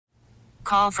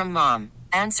call from mom.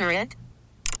 Answer it.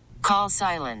 Call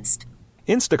silenced.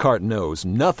 Instacart knows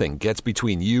nothing gets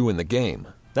between you and the game.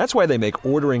 That's why they make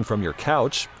ordering from your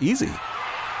couch easy.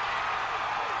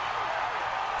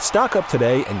 Stock up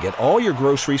today and get all your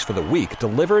groceries for the week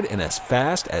delivered in as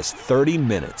fast as 30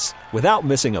 minutes without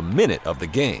missing a minute of the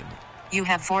game. You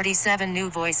have 47 new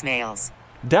voicemails.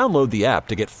 Download the app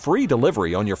to get free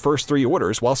delivery on your first 3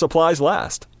 orders while supplies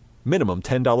last. Minimum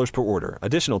 $10 per order.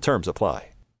 Additional terms apply.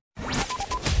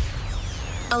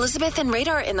 Elizabeth and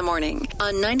Radar in the morning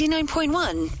on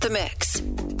 99.1 The Mix.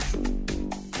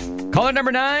 Caller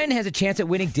number 9 has a chance at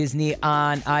winning Disney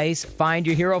on Ice. Find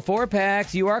your hero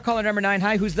 4-packs. You are caller number 9.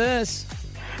 Hi, who's this?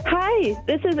 Hi,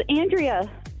 this is Andrea.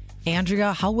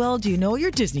 Andrea, how well do you know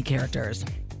your Disney characters?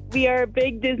 We are a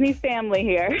big Disney family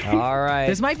here. All right.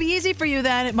 This might be easy for you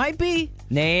then. It might be.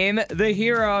 Name the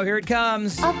hero. Here it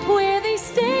comes. Up where they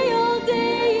stay all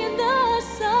day in the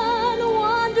sun,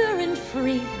 wandering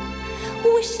free.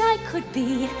 Wish I could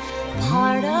be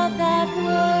part of that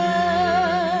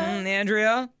world.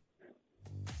 Andrea?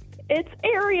 It's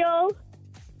Ariel.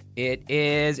 It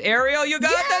is Ariel. You got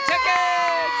the tickets!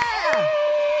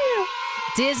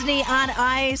 Disney on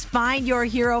Ice. Find your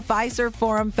hero. Pfizer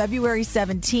Forum, February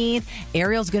 17th.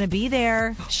 Ariel's going to be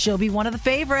there. She'll be one of the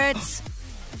favorites.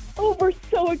 Oh, we're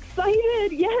so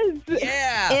excited. Yes.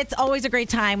 Yeah. It's always a great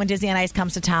time when Disney on Ice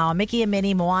comes to town. Mickey and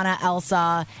Minnie, Moana,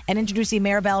 Elsa, and introducing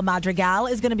Maribel Madrigal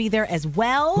is going to be there as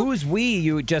well. Who's we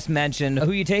you just mentioned?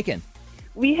 Who are you taking?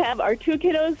 We have our 2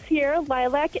 kiddos here,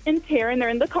 Lilac and Taryn. They're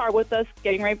in the car with us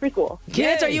getting ready for school.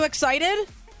 Kids, Yay. are you excited?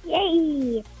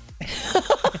 Yay.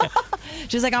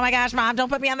 She's like, oh my gosh, Mom, don't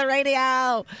put me on the radio.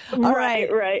 All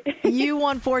right. You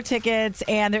won 4 tickets,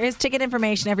 and there is ticket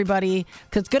information, everybody,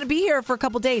 because it's going to be here for a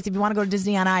couple days. If you want to go to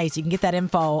Disney on Ice, you can get that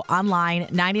info online,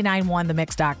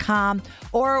 991themix.com,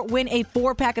 or win a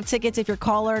 4-pack of tickets if you're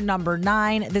caller number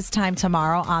 9 this time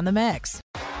tomorrow on The Mix.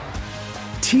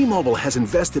 T-Mobile has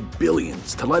invested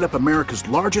billions to light up America's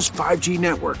largest 5G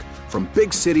network, from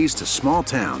big cities to small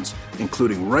towns,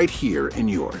 including right here in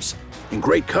yours. And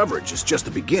great coverage is just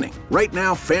the beginning. Right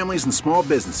now, families and small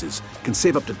businesses can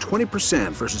save up to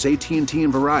 20% versus AT&T and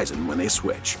Verizon when they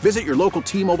switch. Visit your local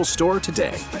T-Mobile store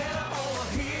today.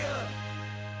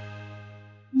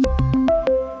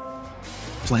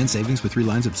 Plan savings with 3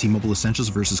 lines of T-Mobile Essentials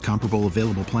versus comparable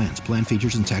available plans. Plan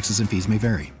features and taxes and fees may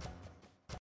vary.